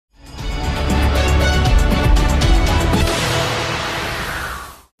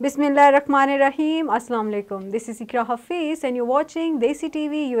Bismillahirrahmanirrahim. Assalamu alaikum. This is Iqra Hafeez and you're watching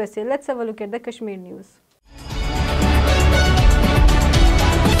DTV USA. Let's have a look at the Kashmir news.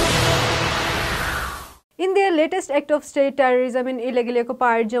 In their latest act of state terrorism in illegally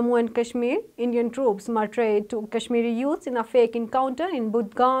occupied Jammu and Kashmir, Indian troops murdered two Kashmiri youths in a fake encounter in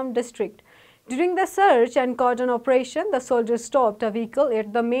Budgam district. During the search and cordon operation, the soldiers stopped a vehicle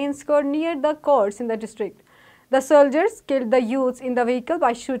at the main square near the courts in the district. The soldiers killed the youths in the vehicle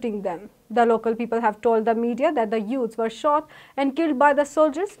by shooting them. The local people have told the media that the youths were shot and killed by the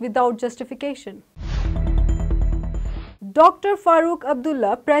soldiers without justification. Dr. Farooq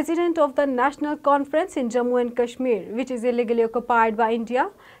Abdullah, president of the National Conference in Jammu and Kashmir, which is illegally occupied by India,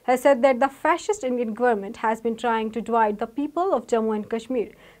 has said that the fascist Indian government has been trying to divide the people of Jammu and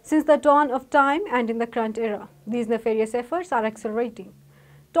Kashmir since the dawn of time and in the current era. These nefarious efforts are accelerating.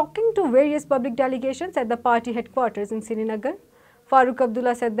 Talking to various public delegations at the party headquarters in Srinagar, Farooq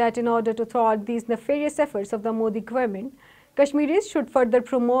Abdullah said that in order to thwart these nefarious efforts of the Modi government, Kashmiris should further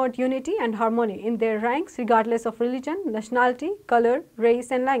promote unity and harmony in their ranks regardless of religion, nationality, color,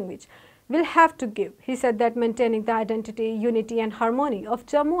 race and language. Will have to give. He said that maintaining the identity, unity and harmony of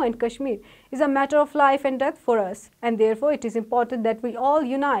Jammu and Kashmir is a matter of life and death for us, and therefore it is important that we all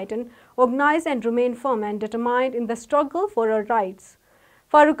unite and organize and remain firm and determined in the struggle for our rights.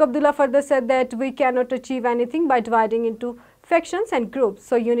 Farooq Abdullah further said that we cannot achieve anything by dividing into factions and groups,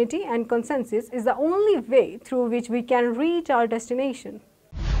 so unity and consensus is the only way through which we can reach our destination.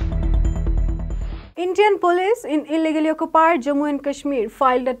 Indian police in illegally occupied Jammu and Kashmir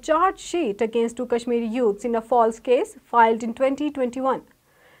filed a charge sheet against two Kashmiri youths in a false case filed in 2021.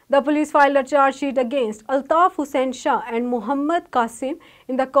 The police filed a charge sheet against Altaf Hussain Shah and Muhammad Qasim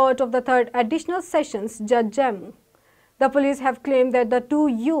in the court of the 3rd Additional Sessions Judge Jammu. The police have claimed that the two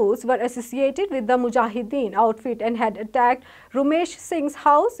youths were associated with the Mujahideen outfit and had attacked Rumesh Singh's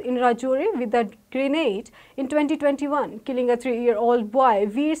house in Rajouri with a grenade in 2021, killing a 3-year-old boy,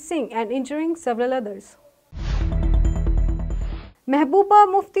 Veer Singh, and injuring several others.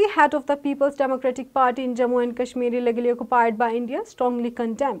 Mehbooba Mufti, head of the People's Democratic Party in Jammu and Kashmir illegally occupied by India, strongly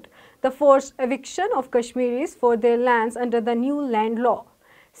condemned the forced eviction of Kashmiris for their lands under the new land law,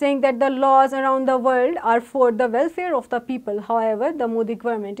 saying that the laws around the world are for the welfare of the people. However, the Modi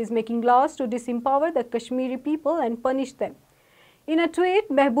government is making laws to disempower the Kashmiri people and punish them. In a tweet,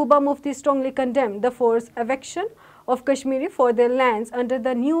 Mehbooba Mufti strongly condemned the forced eviction of Kashmiri for their lands under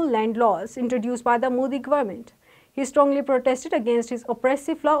the new land laws introduced by the Modi government. He strongly protested against his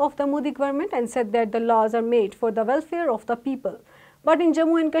oppressive law of the Modi government and said that the laws are made for the welfare of the people. But in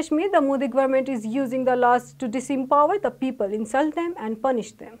Jammu and Kashmir, the Modi government is using the laws to disempower the people, insult them and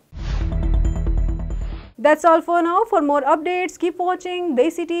punish them. That's all for now. For more updates, keep watching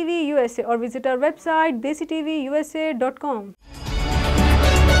DTV USA or visit our website dctvusa.com.